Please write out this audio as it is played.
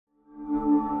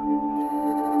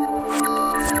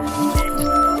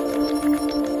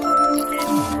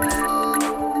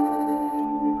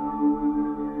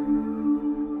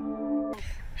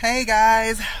Hey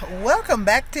guys, welcome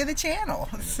back to the channel.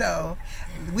 So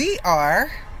we are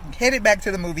headed back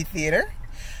to the movie theater.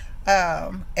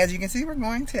 As you can see, we're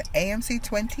going to AMC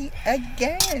 20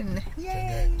 again.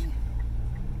 Yay!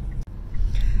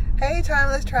 Hey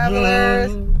timeless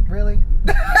travelers. Really?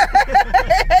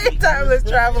 Hey timeless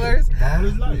travelers.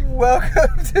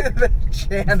 Welcome to the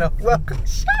channel. Welcome.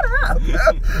 Shut up.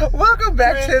 Welcome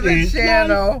back to the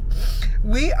channel.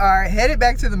 We are headed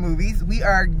back to the movies. We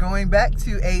are going back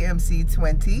to AMC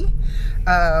 20.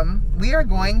 We are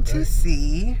going to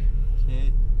see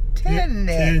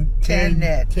Tenet.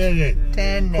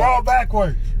 Crawl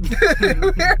backwards. We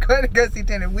are going to go see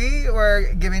Tenet. We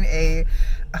were given a...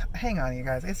 hang on, you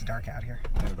guys. It's dark out here.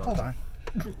 Hold on.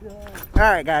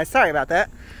 Alright, guys. Sorry about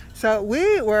that. So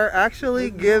we were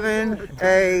actually given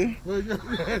a...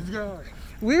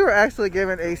 We were actually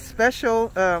given a special,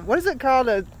 what is it called?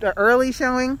 An early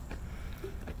showing?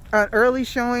 An early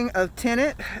showing of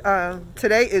Tenet.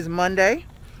 Today is Monday,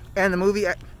 and the movie,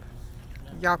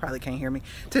 y'all probably can't hear me.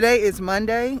 Today is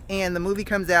Monday, and the movie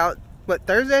comes out, what,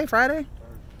 Thursday, Friday?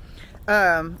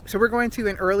 So we're going to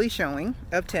an early showing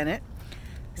of Tenet.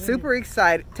 Super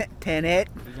excited. Tenet.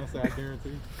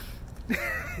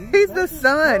 He's the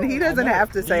son. He doesn't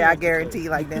have to say I guarantee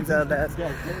like Denzel does.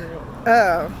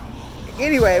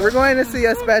 Anyway, we're going to see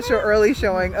a special early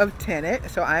showing of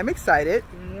Tenet, so I'm excited.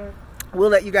 We'll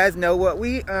let you guys know what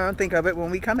we think of it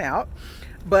when we come out.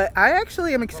 But I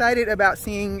actually am excited about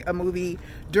seeing a movie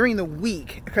during the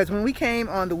week, because when we came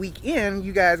on the weekend,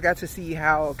 you guys got to see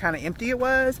how kind of empty it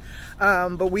was.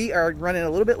 But we are running a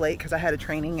little bit late because I had a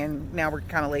training, and now we're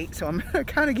kind of late, so I'm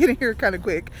kind of getting here kind of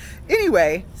quick.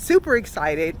 Anyway, super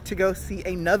excited to go see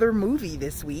another movie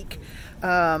this week.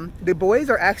 The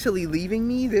boys are actually leaving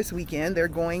me this weekend. They're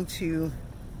going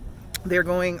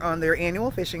on their annual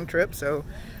fishing trip, so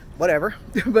whatever.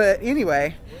 But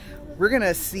anyway, we're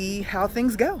gonna see how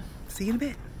things go. See you in a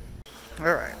bit.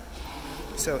 All right,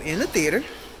 so in the theater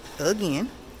again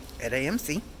at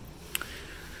AMC,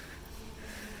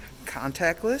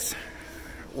 contactless.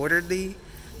 Ordered the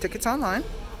tickets online.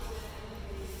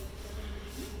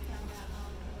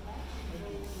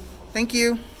 Thank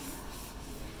you.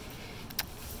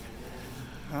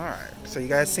 All right, so you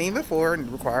guys seen before and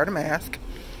required a mask.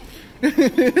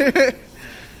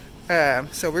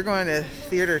 So we're going to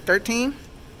theater 13.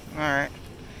 All right,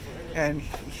 and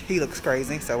he looks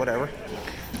crazy, so whatever.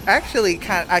 Actually,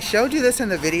 I showed you this in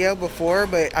the video before,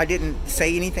 but I didn't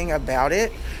say anything about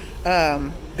it.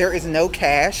 There is no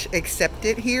cash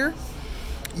accepted here.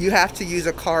 You have to use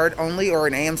a card only, or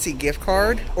an AMC gift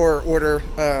card, or order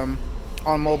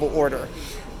on mobile order.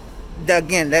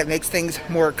 Again, that makes things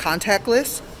more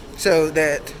contactless so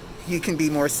that you can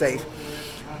be more safe.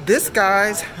 This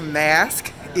guy's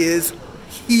mask is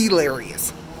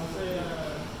hilarious.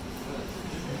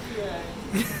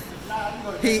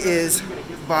 He is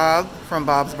Bob from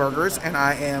Bob's Burgers, and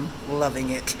I am loving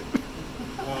it.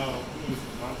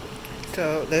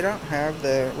 So they don't have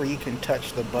where you can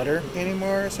touch the butter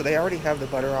anymore, so they already have the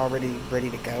butter already ready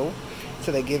to go.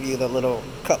 So they give you the little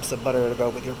cups of butter to go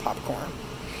with your popcorn.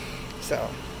 So,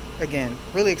 again,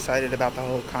 really excited about the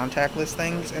whole contactless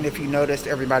things. And if you noticed,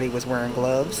 everybody was wearing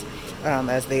gloves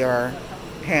as they are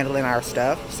handling our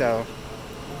stuff. So,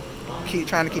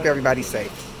 trying to keep everybody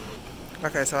safe.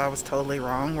 Okay, so I was totally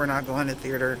wrong. We're not going to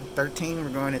theater 13. We're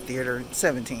going to theater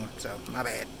 17. So, my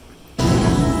bad.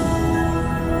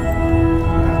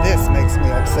 Now, this makes me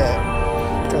upset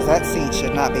because that seat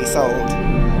should not be sold.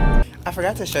 I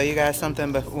forgot to show you guys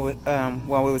something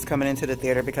while we was coming into the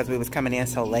theater, because we was coming in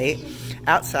so late.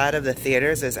 Outside of the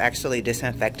theaters is actually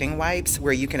disinfecting wipes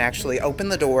where you can actually open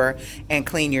the door and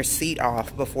clean your seat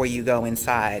off before you go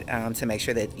inside to make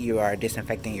sure that you are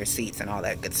disinfecting your seats and all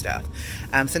that good stuff.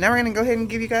 So now we're gonna go ahead and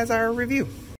give you guys our review.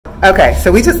 Okay,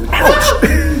 so we just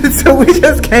so we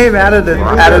just came out of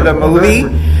the movie.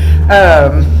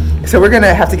 So we're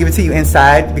gonna have to give it to you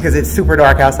inside because it's super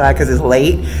dark outside because it's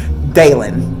late.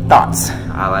 Dalyn, thoughts?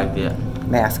 I liked it.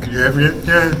 Mask. Yeah. Take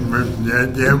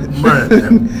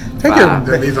your...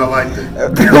 That means I liked it.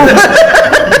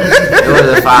 It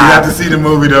was a 5. You have to see the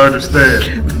movie to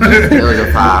understand. It was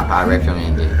a 5. I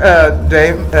recommend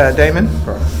it. Damon?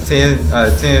 10.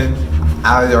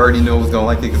 I already knew I was going to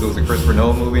like it because it was a Christopher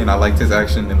Nolan movie, and I liked his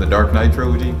action in the Dark Knight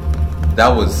trilogy. That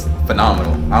was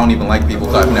phenomenal. I don't even like people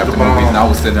clapping after movies, and I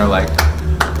was sitting there like...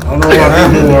 I don't know why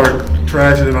people are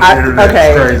trashing on the internet. Okay,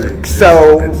 it's crazy.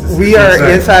 So we are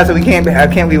insane. inside, so we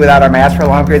can't be without our mask for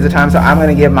long periods of time. So I'm going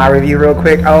to give my review real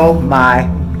quick. Oh my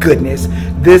goodness,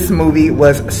 this movie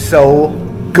was so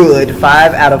good.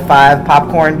 5 out of 5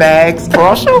 popcorn bags. 5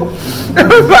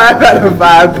 out of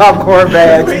 5 popcorn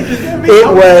bags. It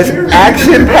was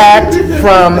action-packed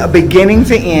from beginning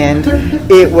to end.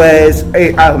 It was,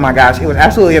 oh my gosh, it was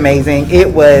absolutely amazing. It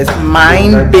was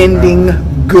mind-bending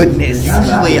goodness.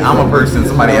 Usually I'm a person,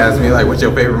 somebody asks me like, what's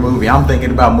your favorite movie? I'm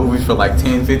thinking about movies for like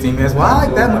 10, 15 minutes. Well, I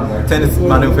like that one. Tenet's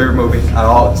my new favorite movie.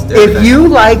 If you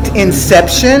liked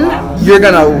Inception, you're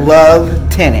gonna love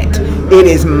Tenet. It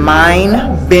is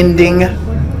mind-bending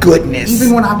goodness.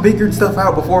 Even when I figured stuff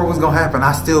out before it was gonna happen,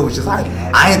 I still was just like,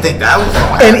 I didn't think that was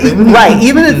gonna happen. Right,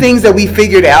 even the things that we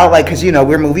figured out, like, because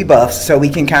we're movie buffs, so we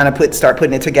can kind of start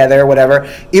putting it together or whatever.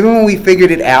 Even when we figured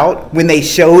it out, when they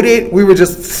showed it, we were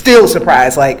just still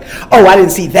surprised, like, oh, I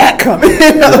didn't see that coming.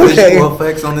 The visual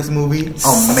effects on this movie,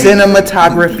 amazing.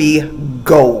 Cinematography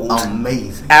gold.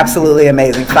 Amazing. Absolutely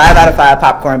amazing. 5 out of 5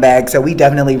 popcorn bags. So we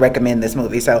definitely recommend this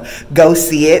movie. So go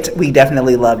see it. We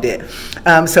definitely loved it.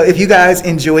 So if you guys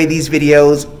enjoy these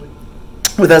videos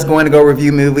with us going to go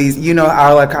review movies,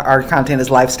 our content is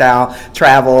lifestyle,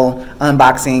 travel,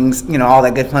 unboxings, all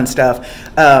that good fun stuff.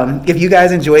 If you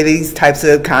guys enjoy these types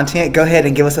of content, go ahead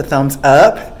and give us a thumbs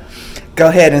up. Go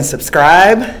ahead and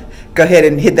subscribe. Go ahead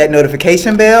and hit that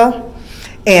notification bell.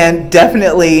 And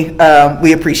definitely,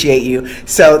 we appreciate you.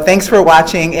 So thanks for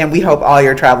watching, and we hope all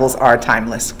your travels are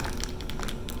timeless.